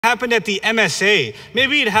happened at the MSA.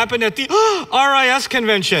 Maybe it happened at the RIS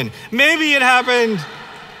convention. Maybe it happened.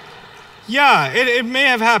 Yeah, it may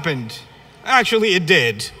have happened. Actually, it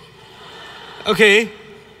did. Okay.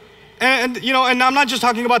 And you know, and I'm not just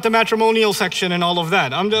talking about the matrimonial section and all of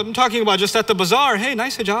that. I'm talking about just at the bazaar. Hey,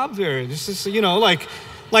 nice hijab there. This is, you know, like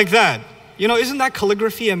that. You know, isn't that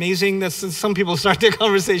calligraphy amazing? That some people start their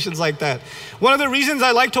conversations like that. One of the reasons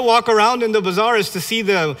I like to walk around in the bazaar is to see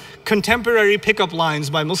the contemporary pickup lines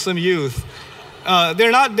by Muslim youth. They're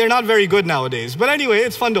not very good nowadays. But anyway,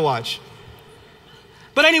 it's fun to watch.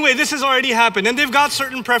 But anyway, this has already happened, and they've got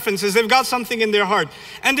certain preferences. They've got something in their heart,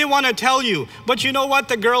 and they want to tell you. But you know what?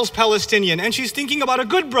 The girl's Palestinian, and she's thinking about a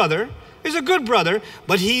good brother. He's a good brother,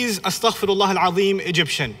 but he's, astaghfirullah al-azim,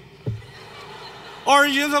 Egyptian. Or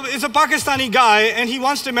it's a Pakistani guy, and he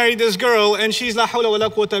wants to marry this girl, and she's la hawla wa la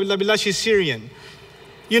quwwata illa billah, she's Syrian.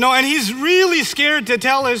 You know, and he's really scared to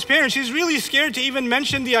tell his parents. He's really scared to even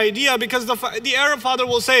mention the idea, because the Arab father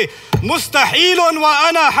will say, Mustahilun wa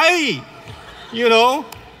ana hay. You know,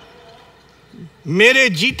 mere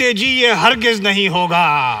jeete ji ye hargiz nahi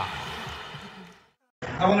hoga.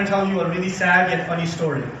 I want to tell you a really sad yet funny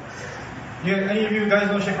story. Any of you guys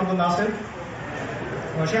know Sheikh Abdul Nasir?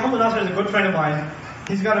 Well, Sheikh Abdul Nasir is a good friend of mine.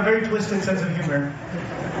 He's got a very twisted sense of humor.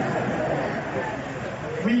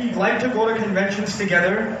 We like to go to conventions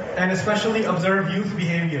together and especially observe youth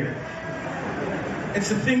behavior.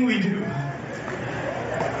 It's a thing we do.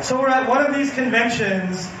 So we're at one of these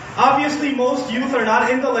conventions. Obviously, most youth are not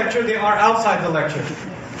in the lecture, they are outside the lecture.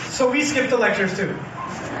 So we skip the lectures too.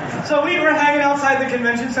 So we were hanging outside the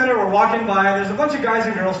convention center, we're walking by, there's a bunch of guys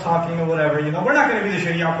and girls talking or whatever, you know. We're not going to be the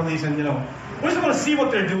Sharia police and, you know, we're just going to see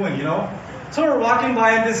what they're doing, you know. So we're walking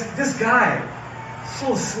by and this guy,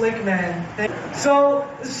 so slick, man. So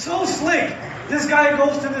slick. This guy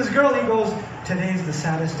goes to this girl, he goes, today's the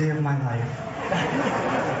saddest day of my life.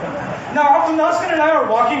 Now, Abdul Nasir and I are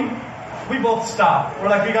walking. We both stop. We're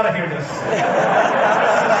like, we gotta hear this.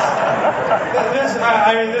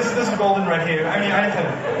 This is golden right here. I mean,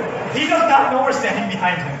 he does not know we're standing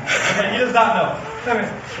behind him. Okay, he does not know. I mean,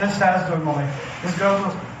 that's status doing my life. This girl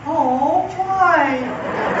goes, oh, why?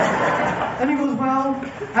 And he goes, well,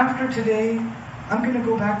 after today, I'm gonna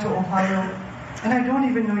go back to Ohio, and I don't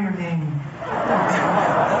even know your name.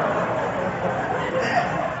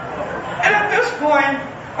 And at this point,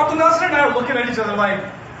 Abdul Nasir and I are looking at each other like,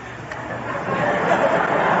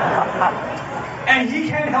 and he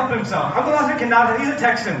can't help himself. Abdul Nasir cannot, he's a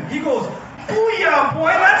Texan. He goes, booyah,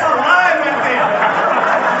 boy, that's alive with me.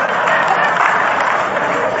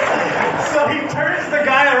 So he turns the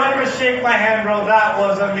guy around and shake my hand, bro. That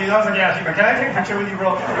was amazing. I was like, yeah, can I take a picture with you,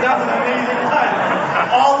 bro? That was an amazing time.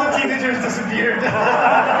 All the teenagers disappeared.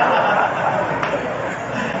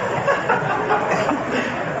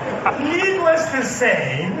 Needless to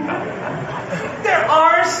say, there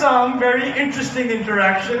are some very interesting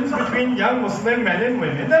interactions between young Muslim men and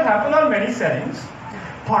women that happen on many settings.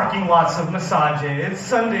 Parking lots of massages,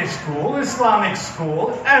 Sunday school, Islamic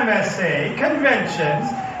school, MSA,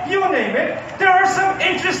 conventions, you name it. There are some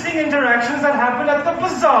interesting interactions that happen at the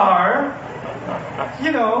bazaar.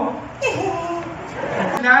 You know.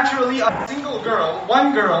 Naturally, a single girl,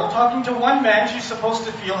 one girl, talking to one man, she's supposed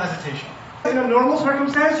to feel hesitation. In a normal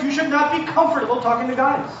circumstance, you should not be comfortable talking to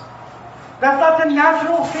guys. That's not the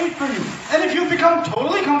natural state for you. And if you become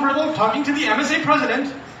totally comfortable talking to the MSA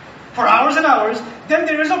president for hours and hours, then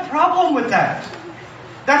there is a problem with that.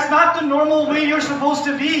 That's not the normal way you're supposed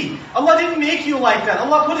to be. Allah didn't make you like that.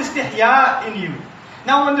 Allah put istihya in you.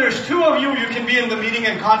 Now when there's two of you, you can be in the meeting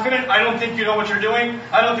and confident. I don't think you know what you're doing.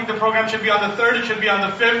 I don't think the program should be on the 3rd, it should be on the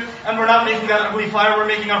 5th. And we're not making that ugly flyer, we're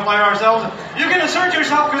making our flyer ourselves. You can assert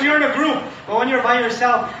yourself because you're in a group. But when you're by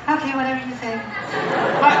yourself, okay, whatever you say.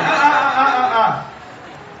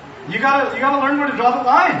 You gotta learn where to draw the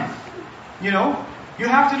line. You know? You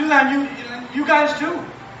have to do that. And you guys too.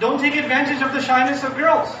 Don't take advantage of the shyness of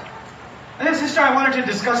girls. And then, sister, I wanted to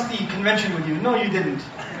discuss the convention with you. No, you didn't.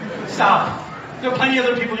 Stop. There are plenty of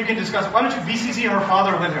other people you can discuss. Why don't you BCC her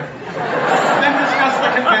father with her? Then discuss the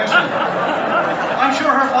convention. I'm sure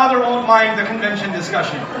her father won't mind the convention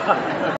discussion.